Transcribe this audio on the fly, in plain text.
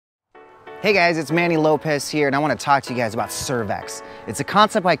Hey guys, it's Manny Lopez here, and I want to talk to you guys about ServeX. It's a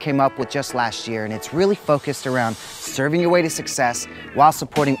concept I came up with just last year, and it's really focused around serving your way to success while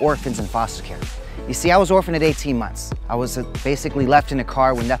supporting orphans in foster care. You see, I was orphaned at 18 months. I was basically left in a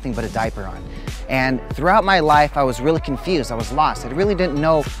car with nothing but a diaper on. And throughout my life, I was really confused. I was lost. I really didn't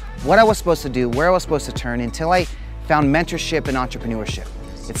know what I was supposed to do, where I was supposed to turn, until I found mentorship and entrepreneurship.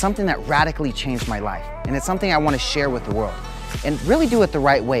 It's something that radically changed my life, and it's something I want to share with the world. And really do it the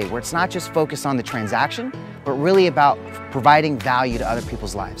right way, where it's not just focused on the transaction, but really about providing value to other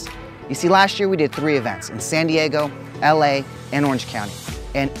people's lives. You see, last year we did 3 events in San Diego, LA, and Orange County.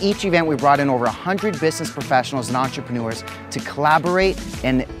 And each event we brought in over 100 business professionals and entrepreneurs to collaborate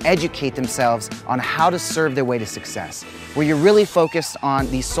and educate themselves on how to serve their way to success, where you're really focused on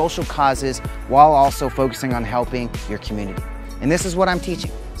these social causes while also focusing on helping your community. And this is what I'm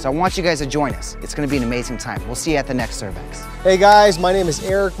teaching. So I want you guys to join us. It's going to be an amazing time. We'll see you at the next ServeX. Hey guys, my name is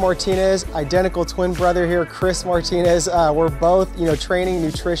Eric Martinez, identical twin brother here, Chris Martinez. We're both, training,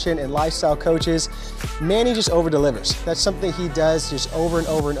 nutrition, and lifestyle coaches. Manny just over delivers. That's something he does just over and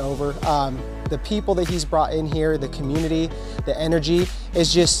over and over. The people that he's brought in here, the community, the energy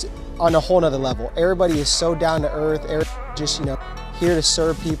is just on a whole nother level. Everybody is so down to earth. Everybody just, here to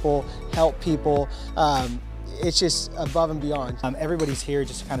serve people, help people. It's just above and beyond. Everybody's here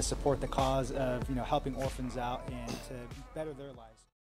just to kind of support the cause of helping orphans out and to better their lives.